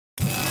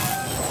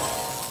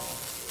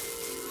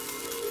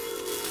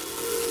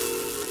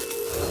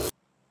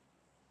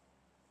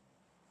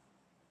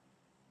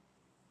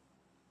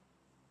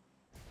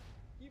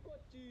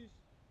25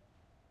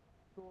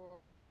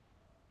 तो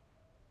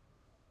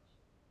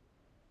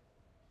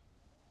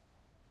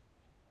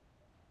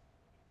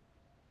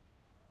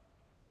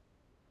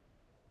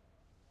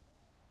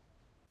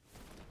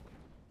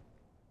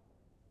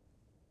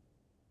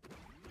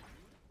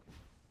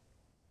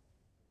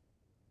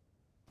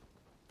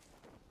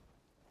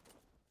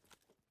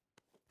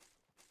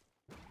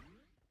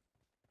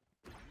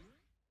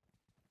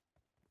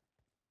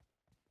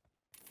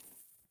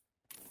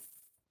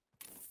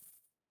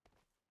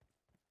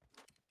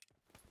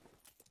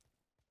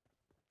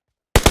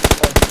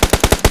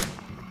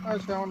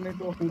अच्छा हमने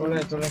तो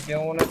थोड़े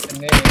क्यों ना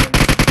चलने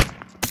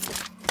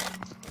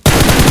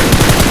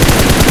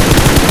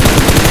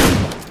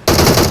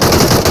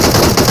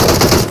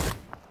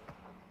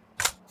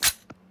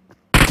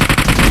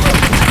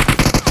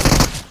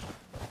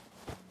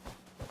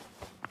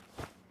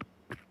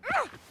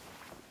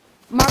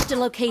Marked a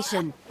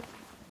location.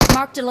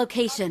 Marked a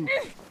location.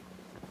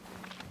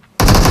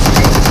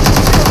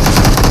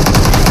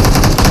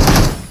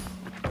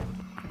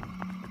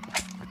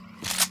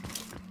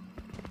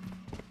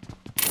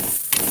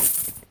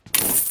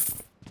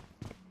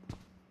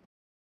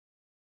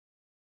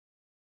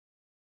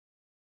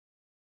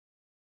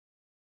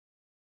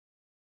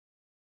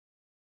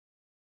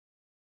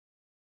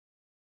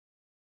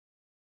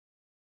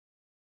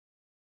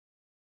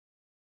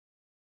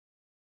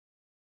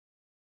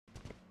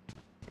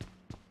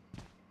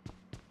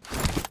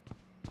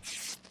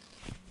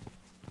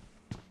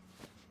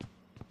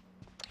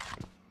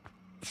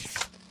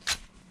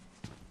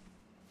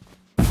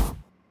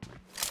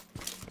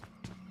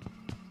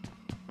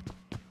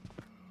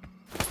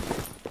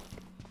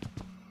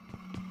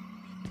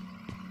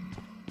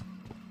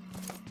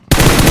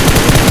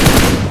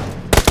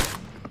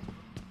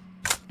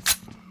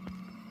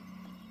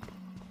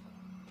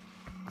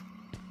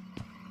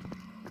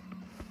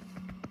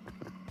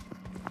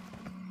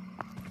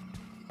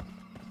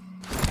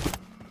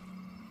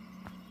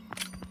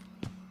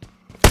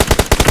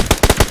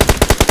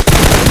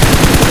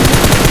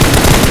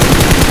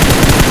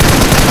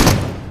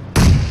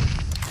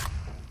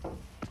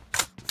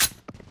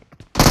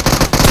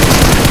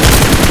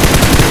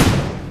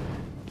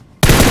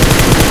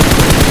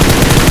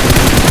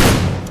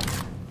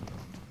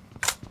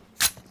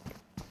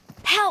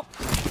 Help!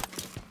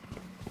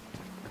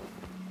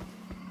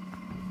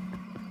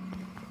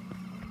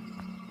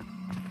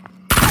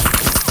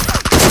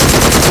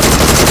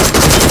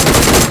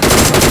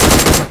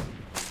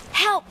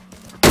 Help!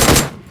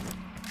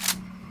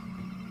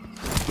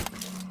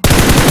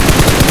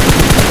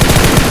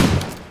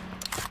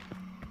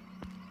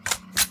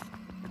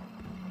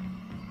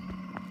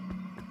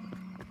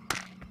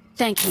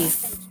 Thank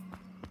you.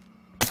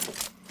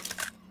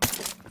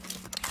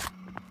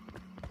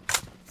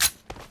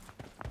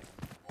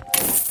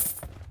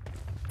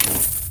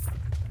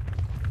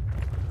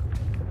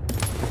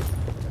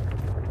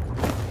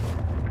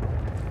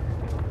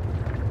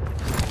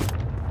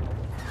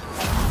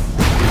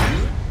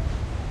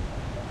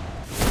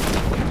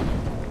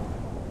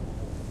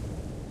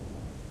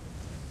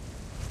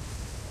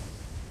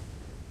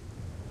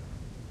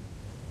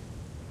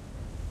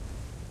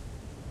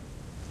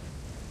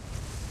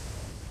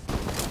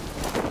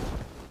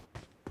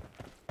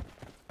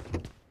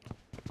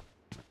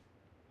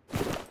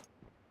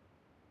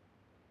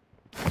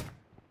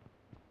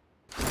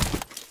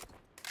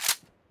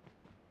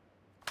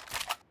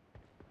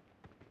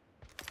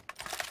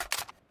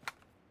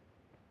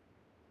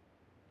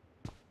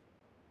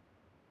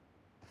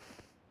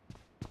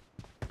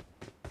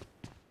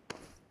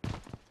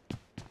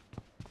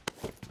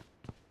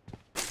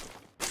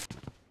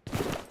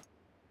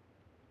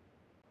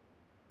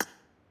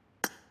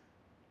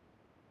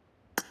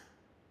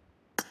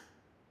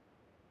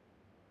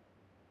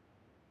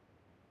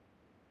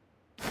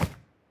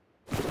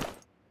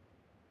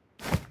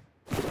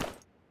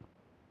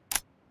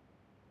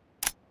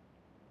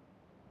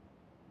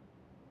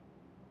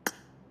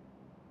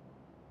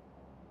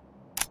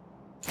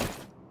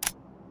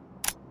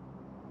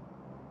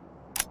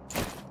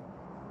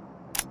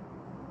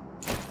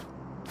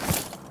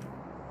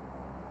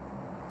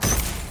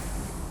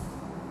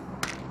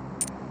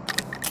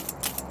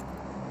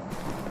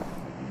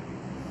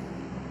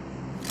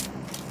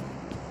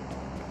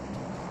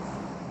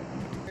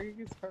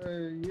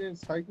 ये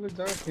साइकिल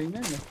जगह थे ना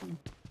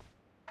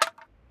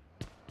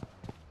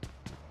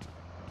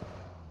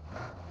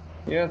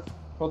यस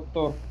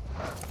तो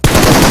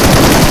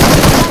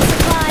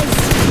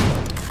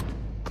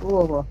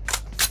ओ बाबा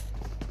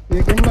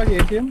एटीएम लगे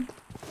एटीएम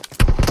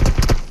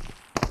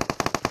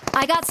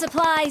I got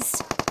supplies.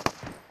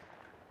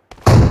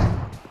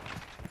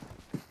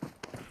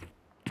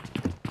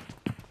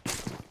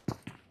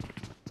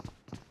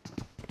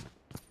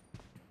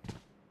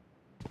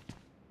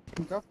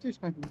 जाफ्तीस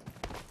नहीं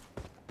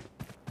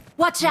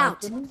Watch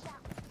out!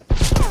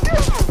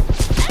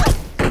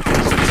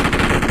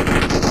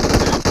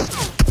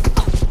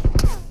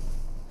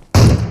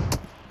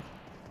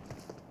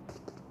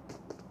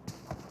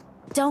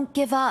 Don't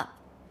give up.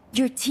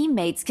 Your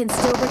teammates can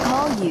still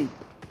recall you.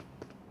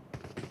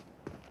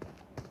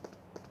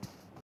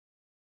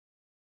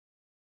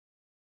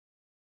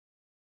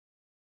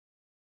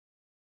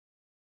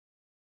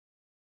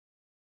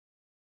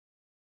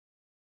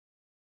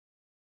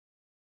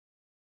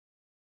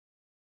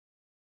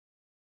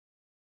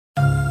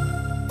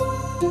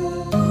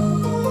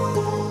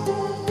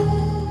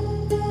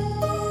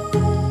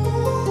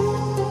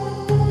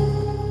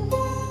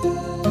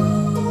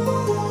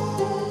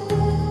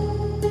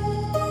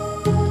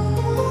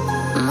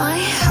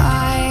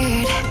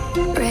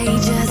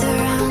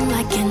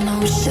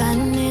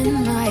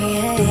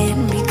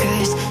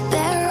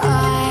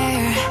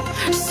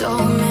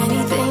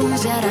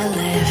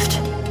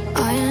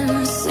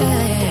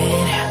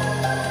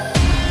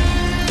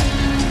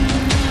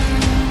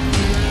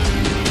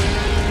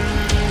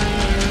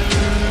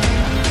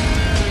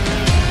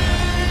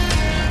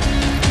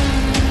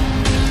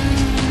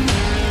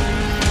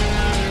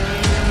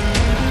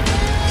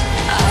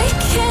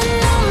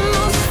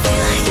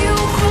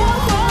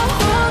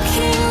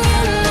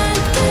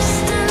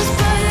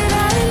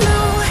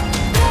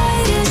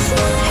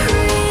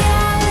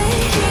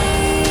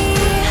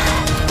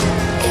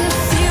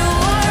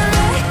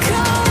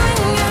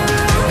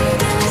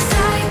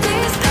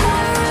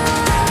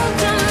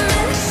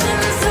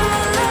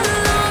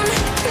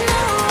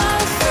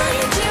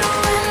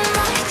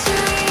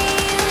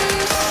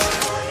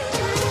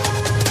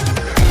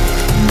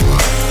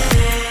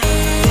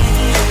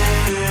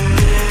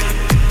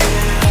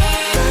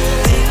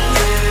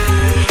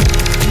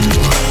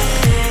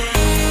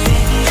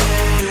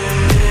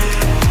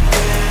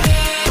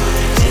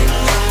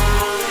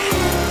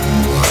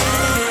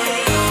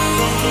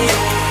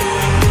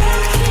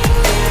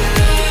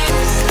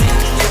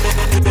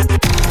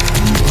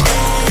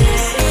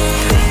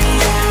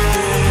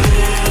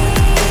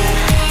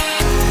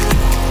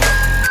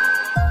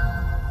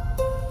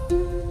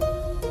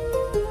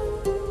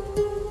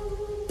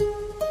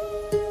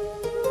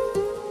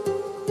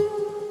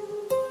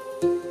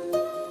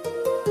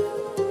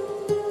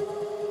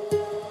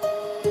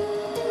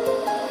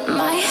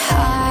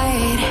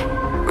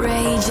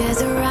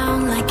 Pictures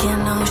around like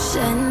an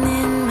ocean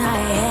in my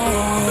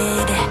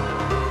head.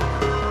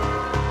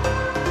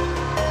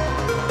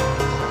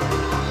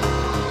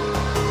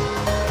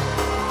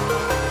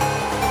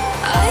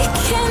 I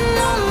can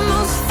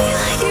almost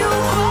feel you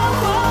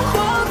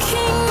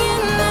walking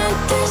in the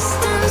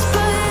distance,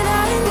 but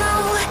I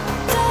know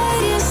that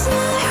it's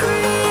not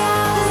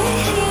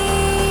reality.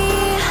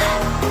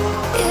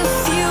 If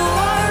you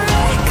are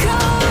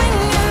echoing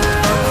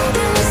around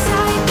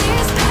inside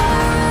these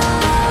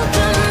parallel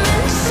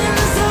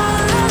dimensions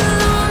all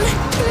alone,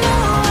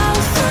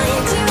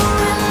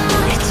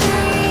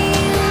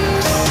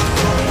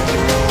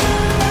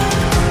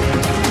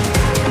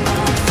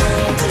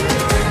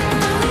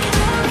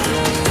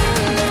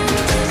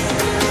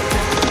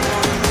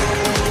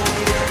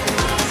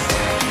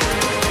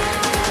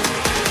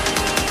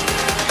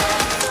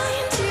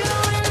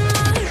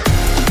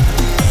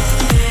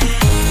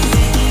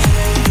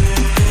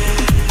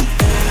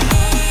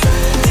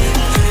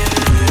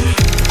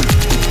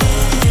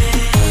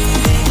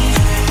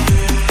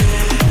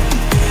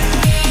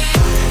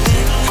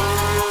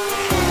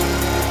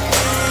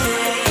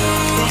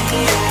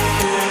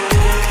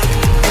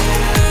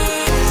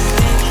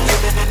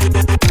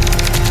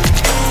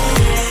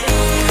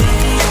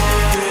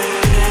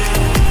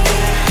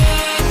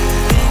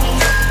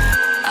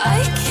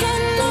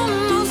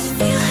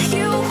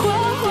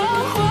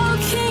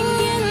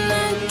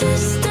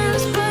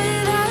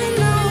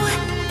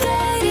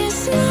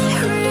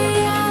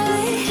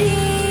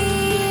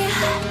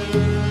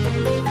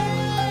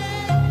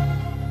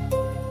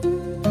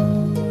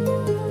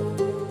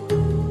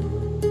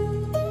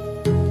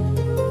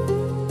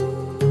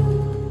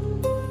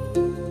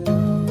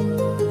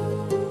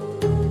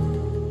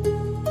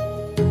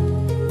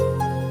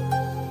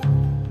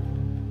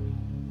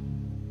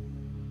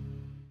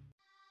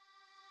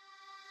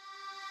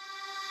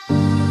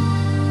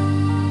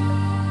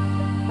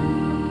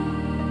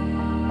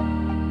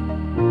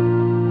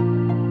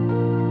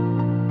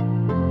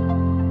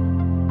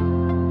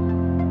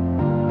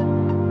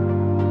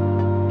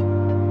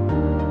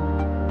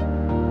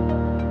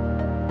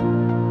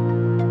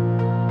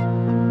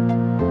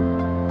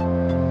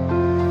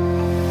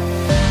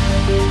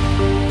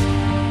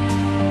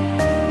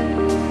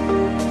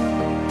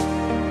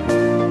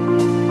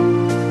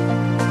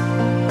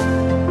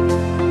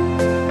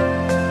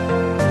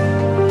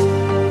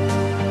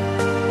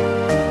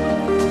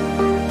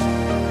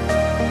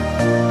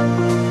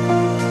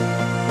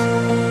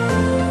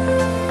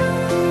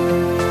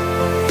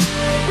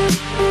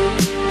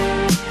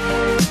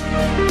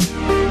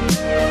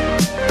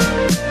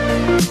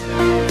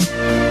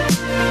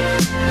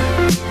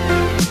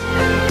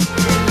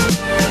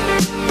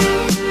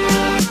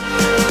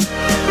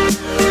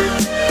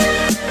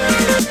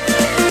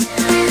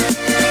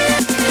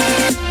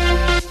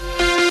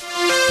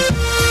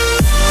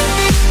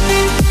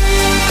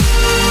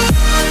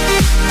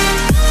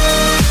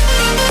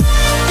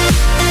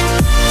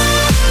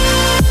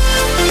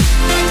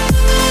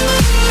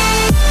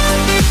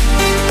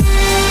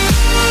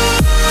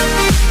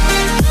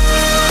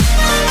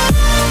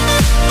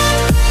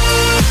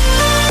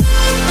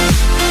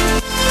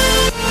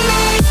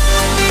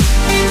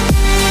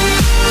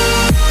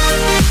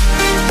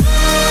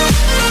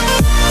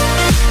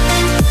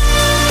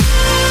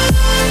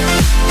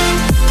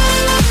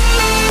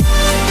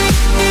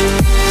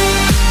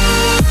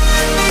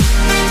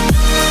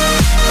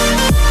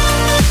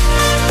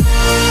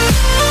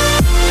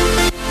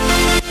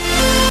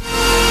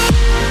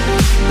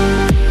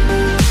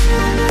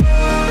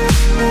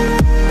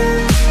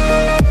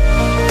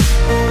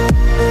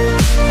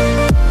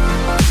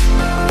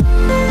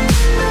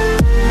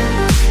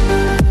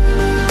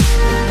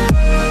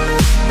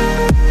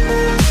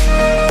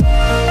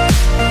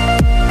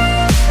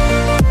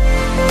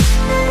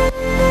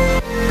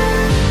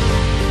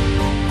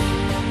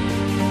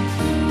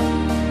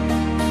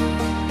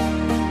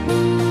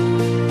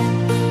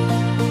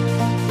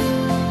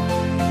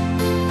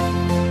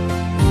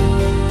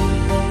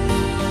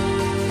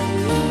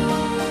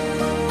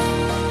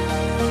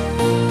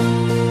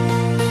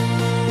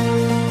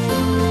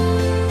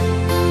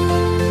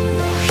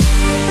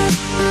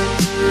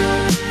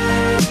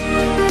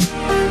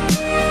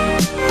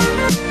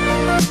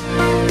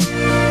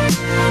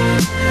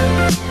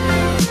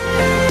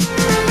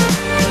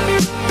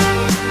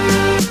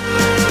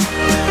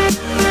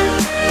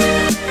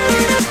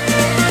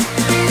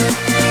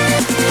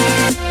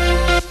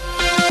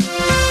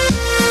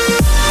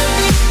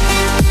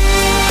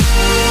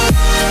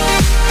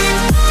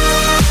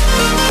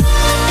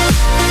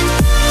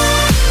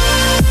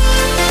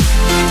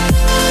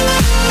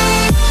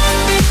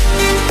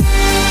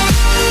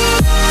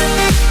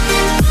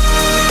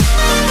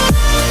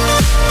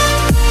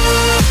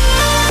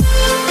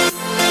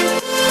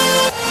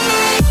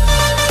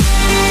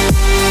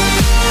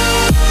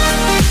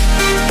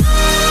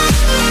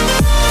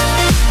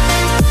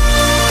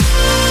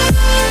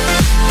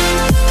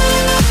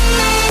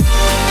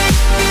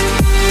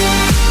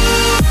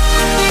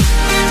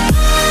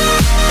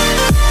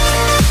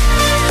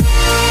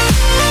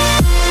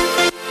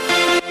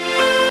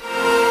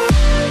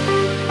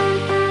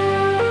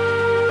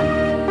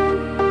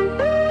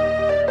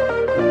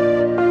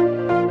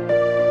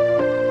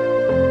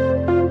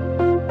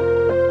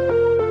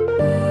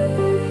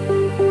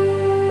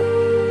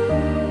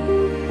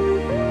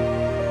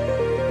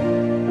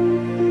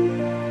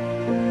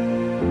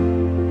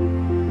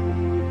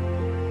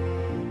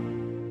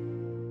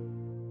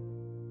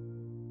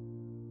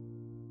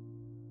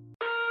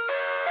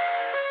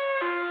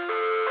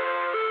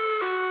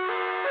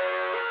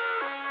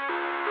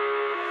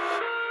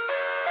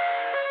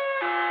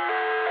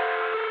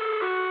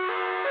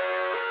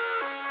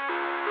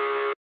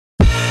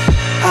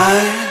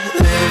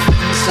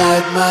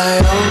 inside my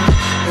own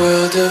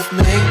world of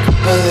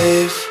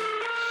make-believe.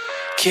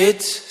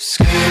 Kids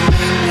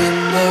screaming in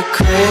their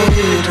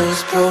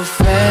cradles,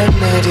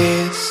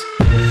 profanities.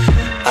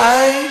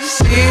 I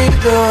see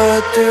the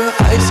world through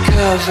ice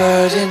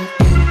covered in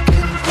ink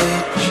and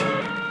bleach.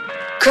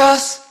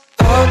 Cross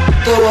out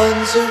the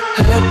ones who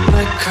heard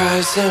my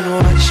cries and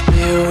watched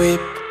me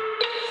weep.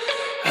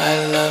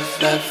 I love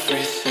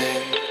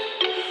everything.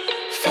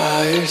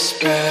 Fire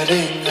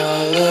spreading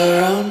all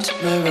around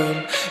my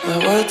room. My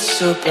world's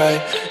so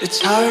bright,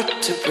 it's hard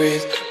to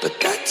breathe, but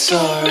that's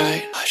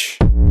alright. Hush.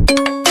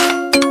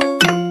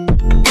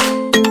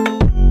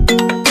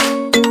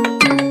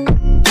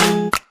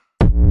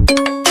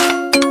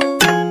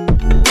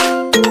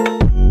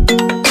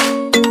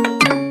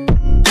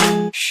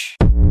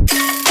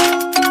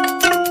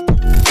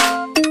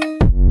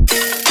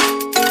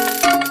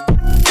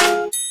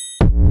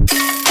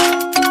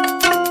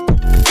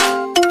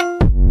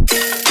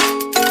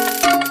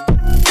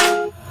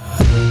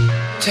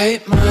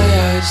 Take my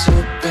eyes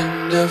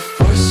open to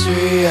force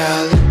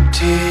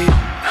reality.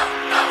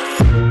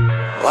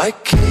 Why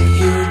can't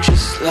you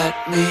just let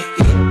me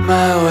eat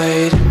my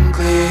weight in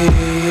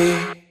glee?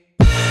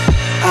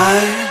 I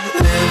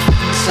live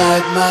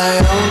inside my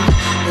own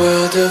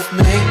world of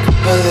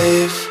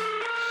make-believe.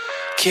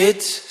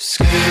 Kids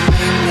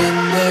screaming in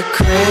their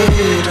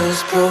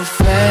cradles,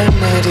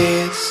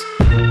 profanities.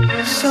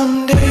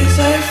 Some days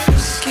I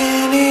feel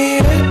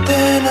skinnier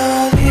than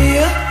all the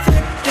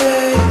other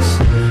days.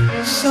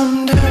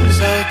 Sometimes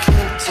I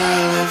can't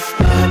tell if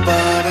my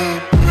body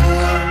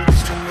belongs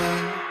to me.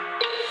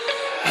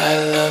 I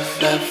love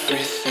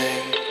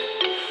everything.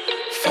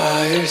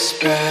 Fire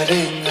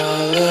spreading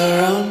all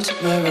around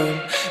my room.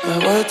 My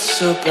world's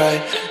so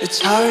bright,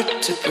 it's hard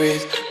to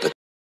breathe, but